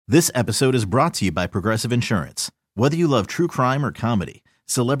This episode is brought to you by Progressive Insurance. Whether you love true crime or comedy,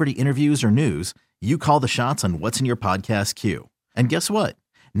 celebrity interviews or news, you call the shots on what's in your podcast queue. And guess what?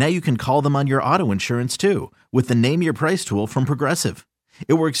 Now you can call them on your auto insurance too with the Name Your Price tool from Progressive.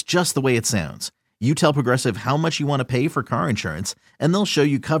 It works just the way it sounds. You tell Progressive how much you want to pay for car insurance, and they'll show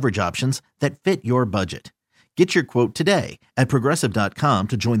you coverage options that fit your budget. Get your quote today at Progressive.com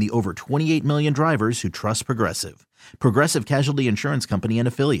to join the over 28 million drivers who trust Progressive. Progressive Casualty Insurance Company and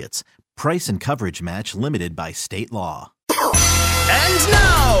Affiliates. Price and coverage match limited by state law. And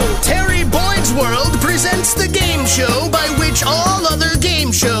now, Terry Boyd's World presents the game show by which all other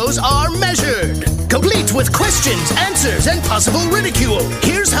game shows are measured. Complete with questions, answers, and possible ridicule.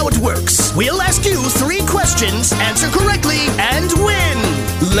 Here's how it works. We'll ask you 3 questions, answer correctly, and win.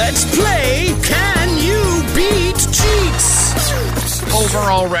 Let's play Can You Beat Cheats?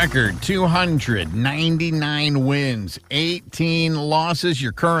 Overall record, 299 wins, 18 losses.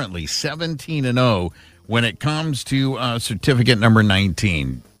 You're currently 17-0 when it comes to certificate number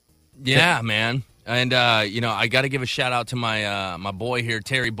 19. Yeah, man. And, I got to give a shout-out to my boy here,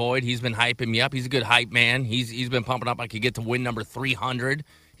 Terry Boyd. He's been hyping me up. He's a good hype man. He's been pumping up. I could get to win number 300.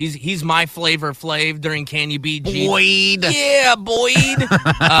 He's my Flavor Flav during Can You Beat Cheats? Boyd. Yeah, Boyd.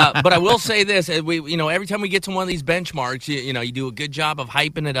 But I will say this. Every time we get to one of these benchmarks, you do a good job of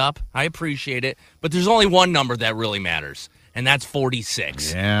hyping it up. I appreciate it. But there's only one number that really matters, and that's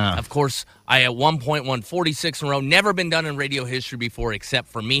 46. Yeah. Of course, I at one point won 46 in a row. Never been done in radio history before except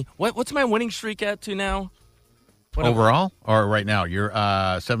for me. What's my winning streak at to now? Overall? Or right now? You're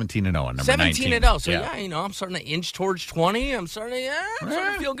 17-0 on number 19. 17-0. So, I'm starting to inch towards 20. I'm starting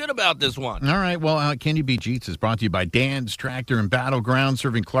to feel good about this one. All right. Well, Can You Beat Cheats is brought to you by Dan's Tractor and Battleground,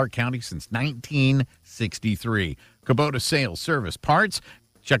 serving Clark County since 1963. Kubota Sales, Service, Parts.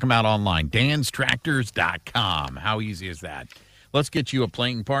 Check them out online, danstractors.com. How easy is that? Let's get you a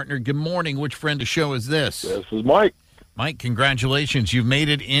playing partner. Good morning. Which friend of show is this? This is Mike. Mike, congratulations. You've made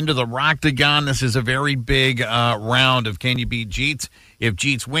it into the Roctagon. This is a very big round of Can You Beat Jeets? If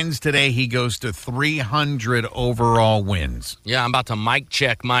Jeets wins today, he goes to 300 overall wins. Yeah, I'm about to mic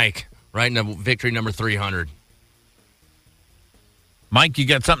check Mike right into victory number 300. Mike, you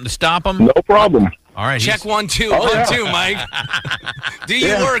got something to stop him? No problem. All right. Check 1, 2, 1, 2, Mike. Do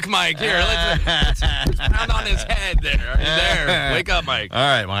you work, Mike? Here, let's pound on his head there. There. Wake up, Mike. All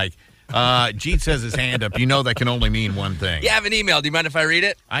right, Mike. Jeets has his hand up. You know that can only mean one thing. You have an email. Do you mind if I read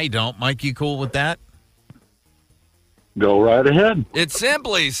it? I don't. Mike, you cool with that? Go right ahead. It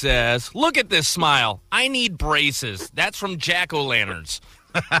simply says, look at this smile. I need braces. That's from Jack-O-Lanterns.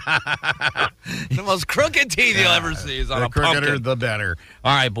 The most crooked teeth you'll ever see is on a pumpkin. The crookeder, the better.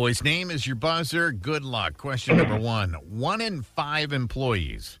 All right, boys. Name is your buzzer. Good luck. Question number 1. 1 in 5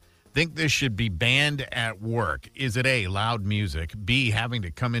 employees think this should be banned at work. Is it A, loud music, B, having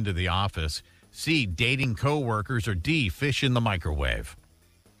to come into the office, C, dating coworkers, or D, fish in the microwave?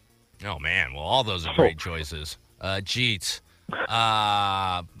 Oh, man. Well, all those are great choices. Jeets.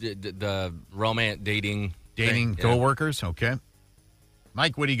 The romance dating thing, coworkers? Okay.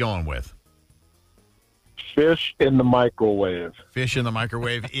 Mike, what are you going with? Fish in the microwave. Fish in the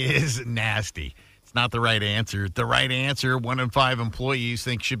microwave is nasty. It's not the right answer. The right answer, 1 in 5 employees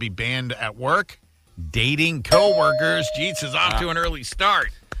think should be banned at work. Dating coworkers. Jeets is off to an early start.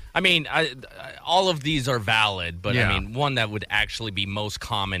 I mean, all of these are valid, but I mean, one that would actually be most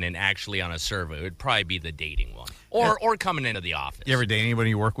common and actually on a survey would probably be the dating one, or coming into the office. You ever date anybody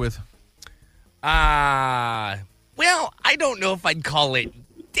you work with? Well, I don't know if I'd call it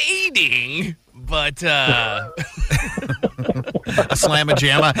dating, but a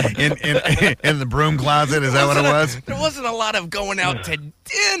slamma-jamma in the broom closet. Is that what it was? There wasn't a lot of going out to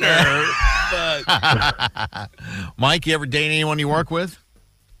dinner. But Mike, you ever date anyone you work with?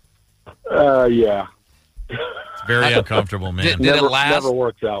 Yeah. It's very uncomfortable, man. Did it last? Never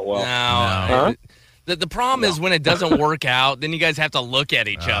works out well. No. The problem is when it doesn't work out, then you guys have to look at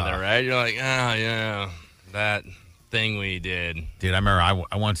each other, right? You're like, oh, yeah, that thing we did. Dude, I remember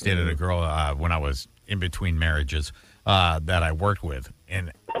I once dated a girl when I was in between marriages that I worked with,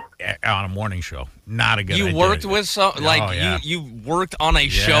 and on a morning show. Not a good idea. You worked with you worked on a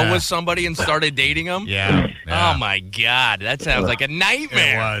show with somebody and started dating them? Yeah. Oh my God, that sounds like a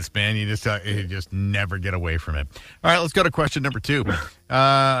nightmare. It was, man. You just never get away from it. All right, let's go to question number 2.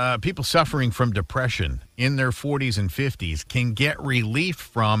 People suffering from depression in their 40s and 50s can get relief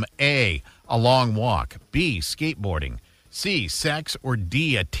from A, a long walk, B, skateboarding, C, sex, or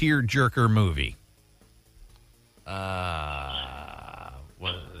D, a tear-jerker movie.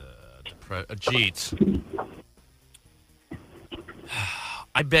 Jeets.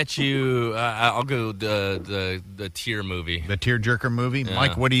 I bet you I'll go the tear movie. The tearjerker movie? Yeah.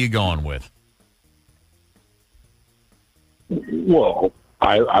 Mike, what are you going with? Well,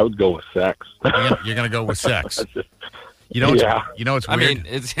 I would go with sex. You're going to go with sex. You know, it's weird. I mean,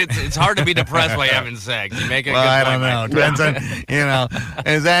 it's hard to be depressed by having sex. You make a Well, good I point, don't know. Mike. Depends on,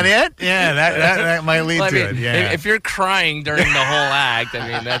 is that it? Yeah, that might lead Well, I to mean, it. Yeah. if you're crying during the whole act, I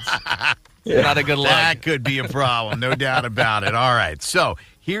mean, that's not a good look. That could be a problem, no doubt about it. All right, so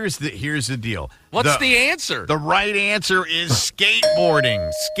here's the deal. What's the answer? The right answer is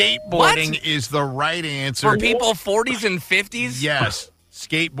skateboarding. Skateboarding is the right answer. For people 40s and 50s? Yes,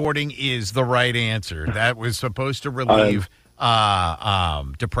 skateboarding is the right answer. That was supposed to relieve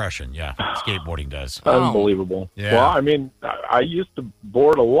depression. Yeah, skateboarding does. Unbelievable. Yeah. Well, I mean, I used to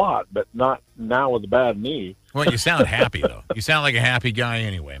board a lot, but not now with a bad knee. Well, you sound happy, though. You sound like a happy guy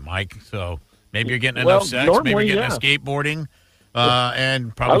anyway, Mike. So maybe you're getting Well, enough sex. Maybe normally, you're getting yeah. a skateboarding.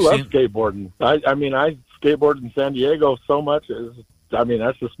 And I probably love skateboarding. I skateboarded in San Diego so much.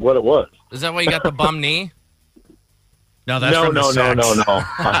 That's just what it was. Is that why you got the bum knee? No, that's from the sex. No.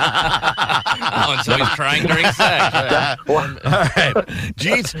 Oh, and so he's crying during sex. All right.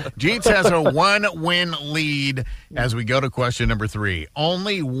 Jeets has a 1-win lead as we go to question number 3.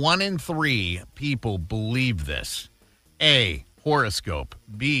 Only 1 in 3 people believe this. A, horoscope.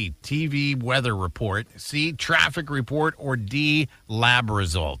 B, TV weather report. C, traffic report. Or D, lab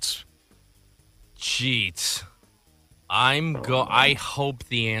results. Cheats. I hope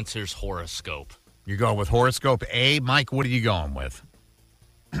the answer's horoscope. You're going with horoscope A. Mike, what are you going with?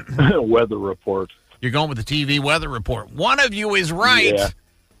 Weather report. You're going with the TV weather report. One of you is right. Yeah.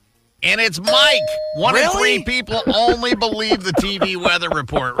 And it's Mike. 1 in Really? 3 people only believe the TV weather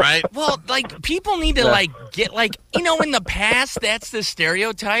report, right? Well, people need to, get, in the past, that's the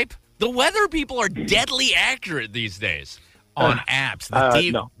stereotype. The weather people are deadly accurate these days. On apps.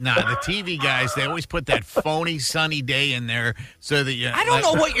 No. The TV guys, they always put that phony sunny day in there so that you... I don't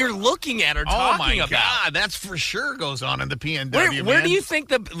know what you're looking at or talking about. Oh, my God. That's for sure goes on in the PNW, Where man. do you think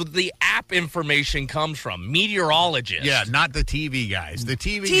the app information comes from? Meteorologists. Yeah, not the TV guys. The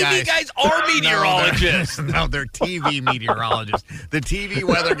TV guys are meteorologists. No, they're TV meteorologists. The TV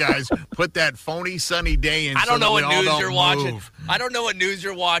weather guys put that phony sunny day in. I don't know what news don't you're watching. move. I don't know what news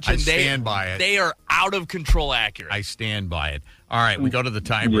you're watching. I stand by it. They are out of control accurate. I stand by it. All right, we go to the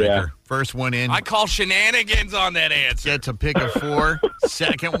tiebreaker. Yeah. First one in I call shenanigans on that answer. gets a pick of 4.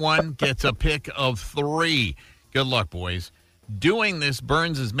 Second one gets a pick of 3. Good luck, boys. Doing this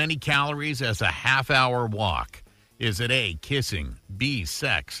burns as many calories as a half-hour walk. Is it A, kissing, B,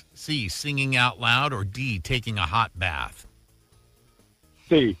 sex, C, singing out loud, or D, taking a hot bath?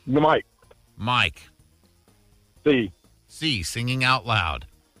 C. Mike. Mike, C. C, singing out loud.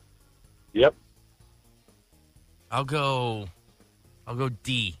 Yep. I'll go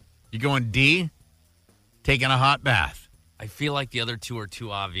D. You going D? Taking a hot bath. I feel like the other two are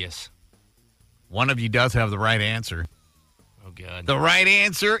too obvious. One of you does have the right answer. Oh, God. The right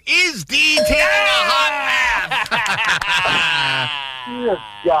answer is D, taking a hot bath. You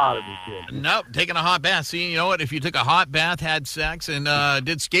gotta be kidding. Nope, taking a hot bath. See, you know what? If you took a hot bath, had sex, and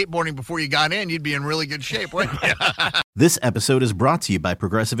did skateboarding before you got in, you'd be in really good shape, wouldn't you? This episode is brought to you by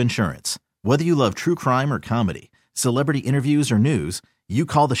Progressive Insurance. Whether you love true crime or comedy, celebrity interviews or news, you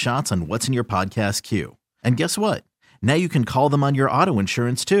call the shots on what's in your podcast queue. And guess what? Now you can call them on your auto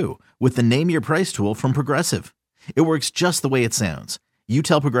insurance too with the Name Your Price tool from Progressive. It works just the way it sounds. You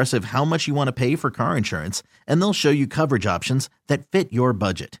tell Progressive how much you want to pay for car insurance, and they'll show you coverage options that fit your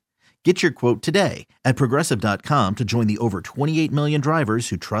budget. Get your quote today at Progressive.com to join the over 28 million drivers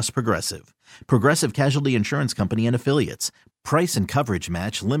who trust Progressive. Progressive Casualty Insurance Company and Affiliates. Price and coverage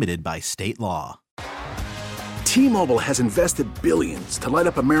match limited by state law. T-Mobile has invested billions to light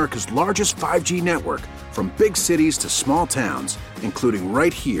up America's largest 5G network, from big cities to small towns, including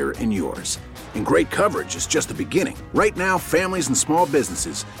right here in yours. And great coverage is just the beginning. Right now, families and small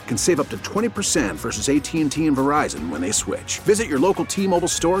businesses can save up to 20% versus AT&T and Verizon when they switch. Visit your local T-Mobile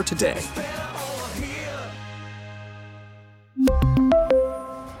store today.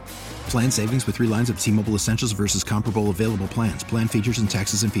 Plan savings with 3 lines of T-Mobile Essentials versus comparable available plans. Plan features and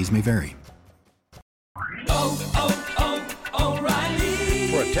taxes and fees may vary.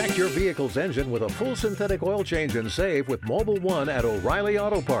 Protect your vehicle's engine with a full synthetic oil change and save with Mobil 1 at O'Reilly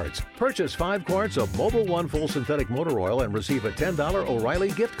Auto Parts. Purchase 5 quarts of Mobil 1 full synthetic motor oil and receive a $10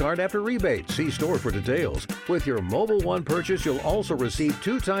 O'Reilly gift card after rebate. See store for details. With your Mobil 1 purchase, you'll also receive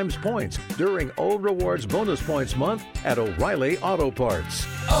 2 times points during O Rewards Bonus Points Month at O'Reilly Auto Parts.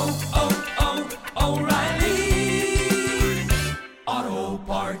 O'Reilly